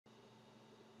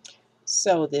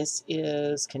So this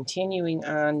is continuing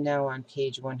on now on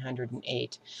page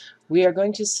 108. We are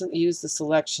going to use the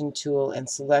selection tool and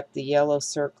select the yellow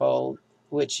circle,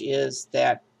 which is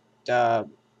that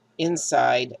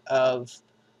inside of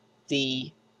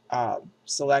the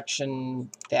selection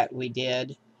that we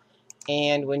did.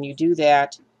 And when you do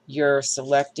that, you're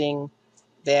selecting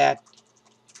that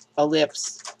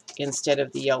ellipse instead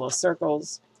of the yellow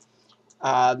circles.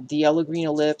 The yellow-green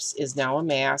ellipse is now a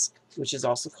mask, which is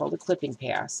also called a clipping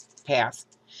path.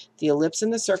 The ellipse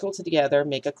and the circle together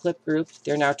make a clip group.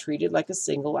 They're now treated like a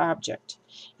single object.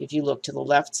 If you look to the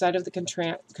left side of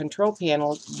the control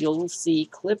panel, you'll see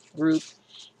clip group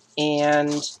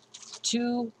and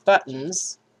two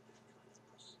buttons.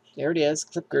 There it is,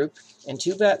 clip group, and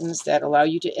two buttons that allow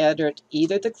you to edit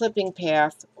either the clipping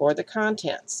path or the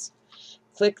contents.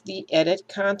 Click the Edit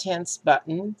Contents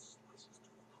button,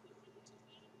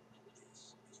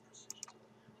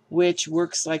 which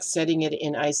works like setting it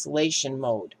in isolation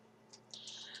mode.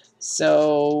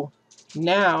 So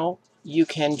now you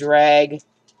can drag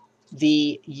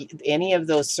any of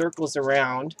those circles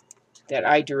around that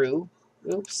I drew.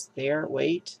 Oops, there,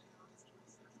 wait.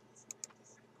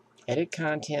 Edit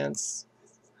contents.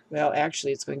 Well,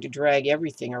 actually, it's going to drag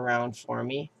everything around for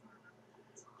me.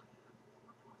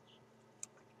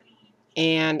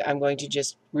 And I'm going to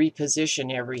just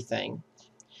reposition everything.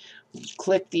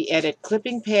 Click the Edit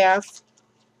Clipping Path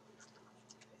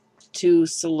to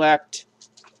select,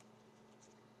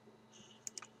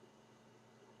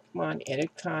 come on,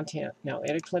 Edit Content, no,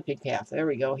 Edit Clipping Path. There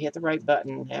we go, hit the right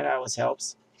button, that always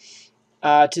helps.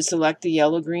 To select the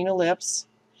yellow-green ellipse.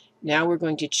 Now we're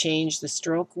going to change the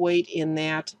stroke weight in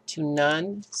that to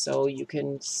none, so you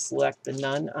can select the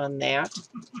none on that.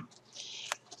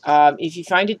 If you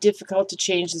find it difficult to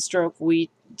change the stroke weight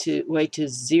to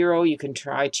 0, you can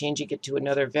try changing it to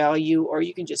another value, or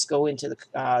you can just go into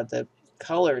the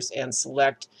colors and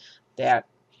select that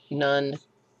none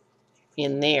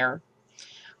in there,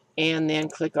 and then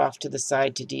click off to the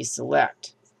side to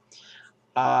deselect.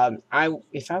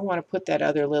 If I want to put that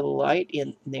other little light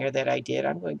in there that I did,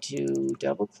 I'm going to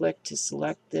double click to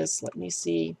select this. Let me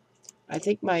see. I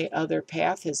think my other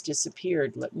path has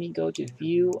disappeared. Let me go to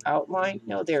View, Outline.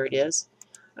 No, there it is.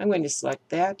 I'm going to select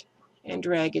that and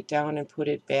drag it down and put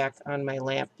it back on my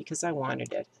lamp because I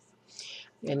wanted it.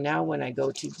 And now when I go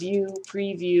to View,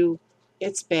 Preview,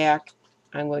 it's back.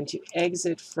 I'm going to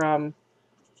exit from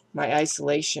my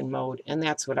isolation mode, and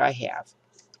that's what I have.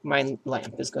 My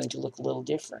lamp is going to look a little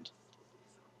different.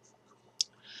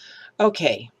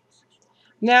 Okay,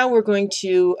 now we're going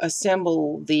to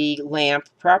assemble the lamp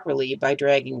properly by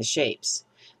dragging the shapes.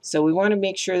 So we want to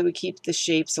make sure that we keep the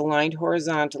shapes aligned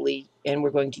horizontally, and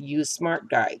we're going to use smart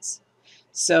guides.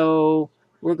 So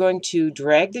we're going to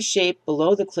drag the shape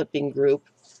below the clipping group,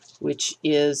 which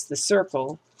is the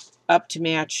circle, up to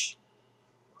match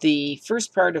the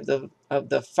first part of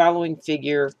the following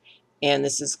figure, and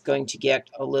this is going to get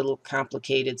a little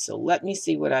complicated, so let me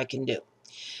see what I can do.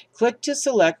 Click to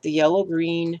select the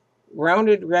yellow-green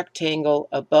rounded rectangle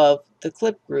above the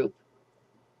clip group,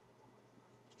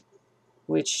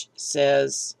 which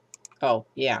says, oh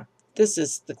yeah, this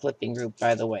is the clipping group,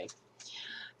 by the way.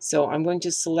 So I'm going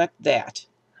to select that.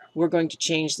 We're going to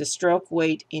change the stroke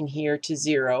weight in here to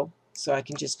 0, so I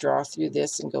can just draw through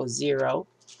this and go 0,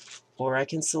 or I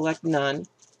can select none.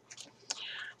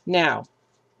 Now,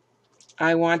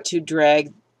 I want to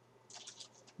drag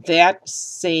that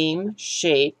same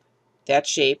shape,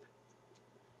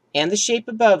 and the shape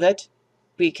above it,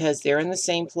 because they're in the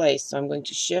same place. So I'm going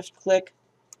to shift click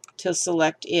to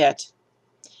select it,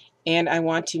 and I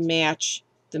want to match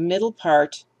the middle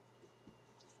part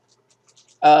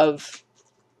of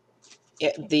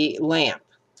the lamp.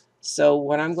 So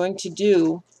what I'm going to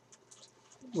do,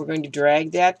 we're going to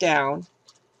drag that down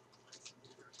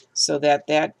so that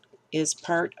that is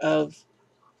part of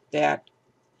that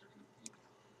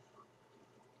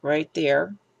right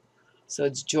there. So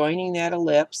it's joining that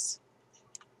ellipse.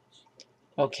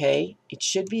 Okay, it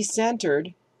should be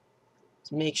centered.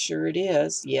 Make sure it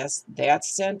is. Yes, that's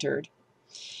centered.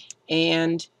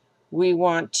 And we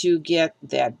want to get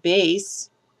that base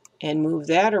and move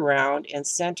that around and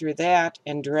center that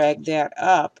and drag that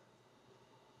up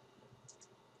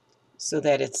so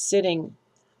that it's sitting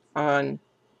on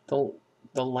the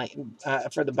lamp,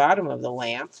 for the bottom of the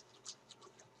lamp.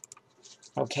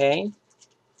 Okay.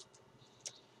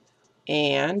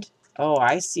 And, oh,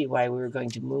 I see why we were going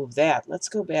to move that. Let's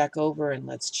go back over and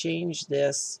let's change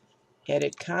this,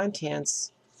 edit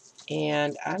contents,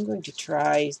 and I'm going to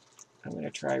try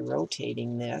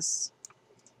rotating this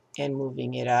and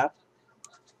moving it up.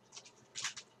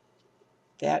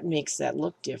 That makes that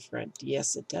look different.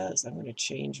 Yes, it does. I'm going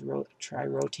to try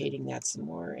rotating that some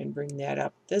more and bring that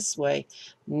up this way.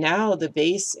 Now the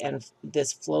base and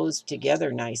this flows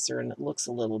together nicer and it looks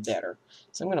a little better.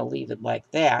 So I'm going to leave it like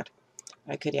that.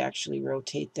 I could actually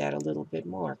rotate that a little bit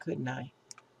more, couldn't I?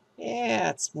 Yeah,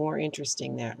 it's more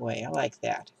interesting that way. I like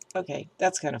that. Okay,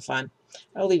 that's kind of fun.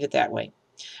 I'll leave it that way.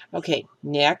 Okay,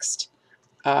 next.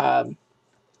 Let's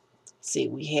see,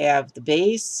 we have the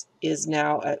base is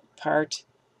now a part.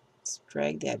 Let's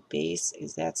drag that base.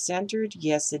 Is that centered?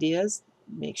 Yes, it is.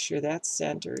 Make sure that's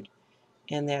centered.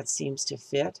 And that seems to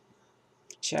fit.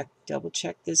 Double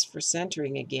check this for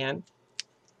centering again.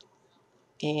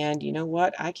 And you know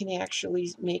what? I can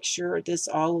actually make sure this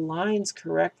all aligns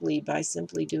correctly by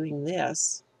simply doing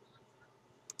this.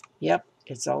 Yep,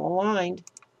 it's all aligned.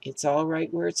 It's all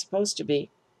right where it's supposed to be.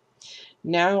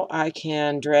 Now I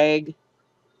can drag.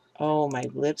 Oh, my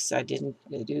lips, I didn't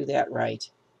do that right.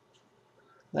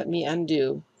 Let me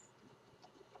undo.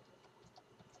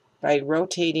 By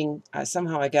rotating,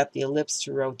 somehow I got the ellipse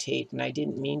to rotate, and I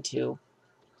didn't mean to.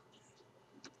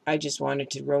 I just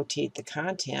wanted to rotate the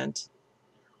content.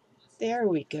 There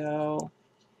we go.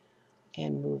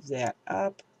 And move that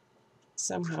up.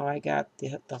 Somehow I got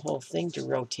the whole thing to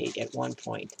rotate at one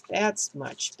point. That's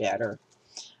much better.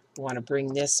 I want to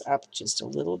bring this up just a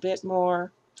little bit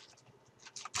more.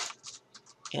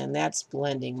 And that's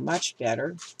blending much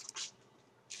better.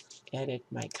 Edit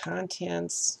my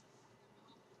contents.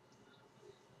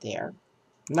 There.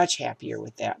 Much happier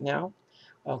with that now.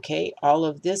 Okay, all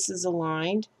of this is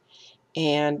aligned.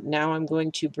 And now I'm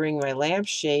going to bring my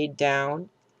lampshade down,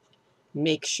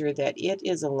 make sure that it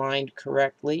is aligned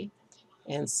correctly,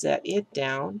 and set it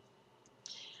down.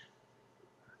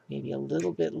 Maybe a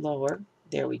little bit lower.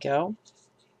 There we go.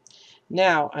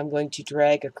 Now I'm going to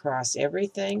drag across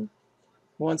everything.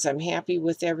 Once I'm happy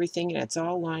with everything and it's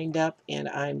all lined up, and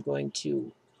I'm going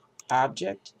to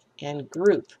Object and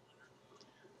Group.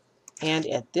 And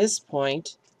at this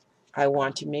point, I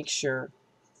want to make sure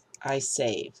I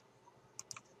save.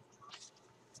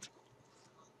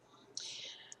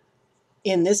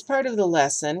 In this part of the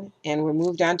lesson, and we're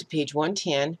moved on to page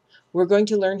 110, we're going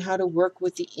to learn how to work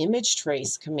with the image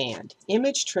trace command.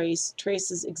 Image trace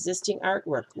traces existing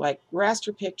artwork, like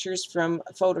raster pictures from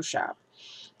Photoshop.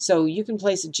 So you can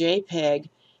place a JPEG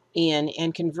in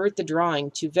and convert the drawing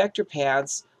to vector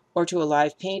paths or to a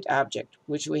live paint object,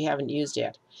 which we haven't used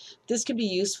yet. This can be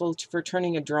useful for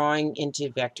turning a drawing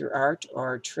into vector art,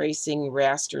 or tracing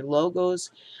raster logos,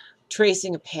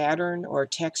 tracing a pattern or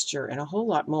texture, and a whole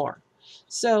lot more.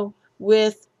 So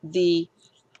with the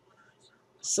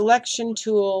selection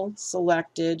tool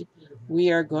selected,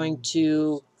 we are going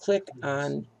to click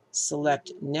on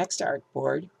Select Next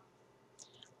Artboard.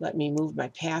 Let me move my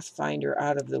Pathfinder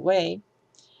out of the way.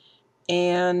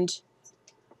 And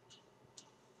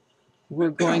we're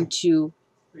going to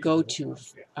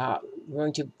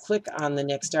click on the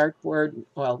next artboard.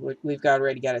 Well, we've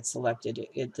already got it selected.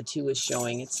 The 2 is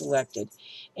showing it's selected.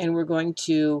 And we're going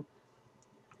to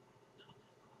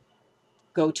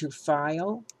go to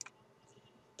File,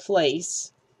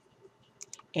 Place,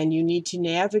 and you need to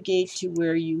navigate to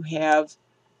where you have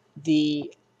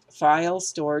the file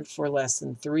stored for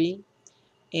Lesson 3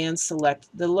 and select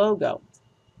the logo.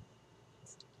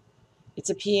 It's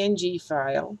a PNG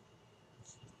file,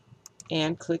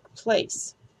 and click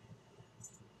Place.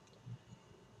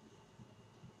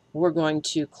 We're going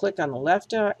to click on the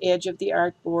left edge of the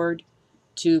artboard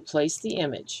to place the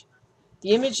image.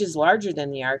 The image is larger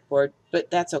than the artboard, but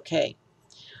that's okay.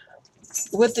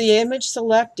 With the image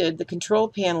selected, the control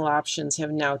panel options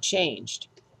have now changed.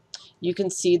 You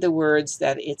can see the words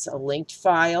that it's a linked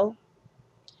file,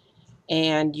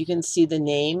 and you can see the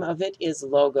name of it is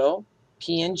logo,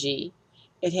 PNG.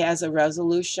 It has a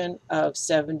resolution of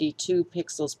 72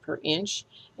 pixels per inch,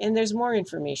 and there's more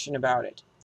information about it.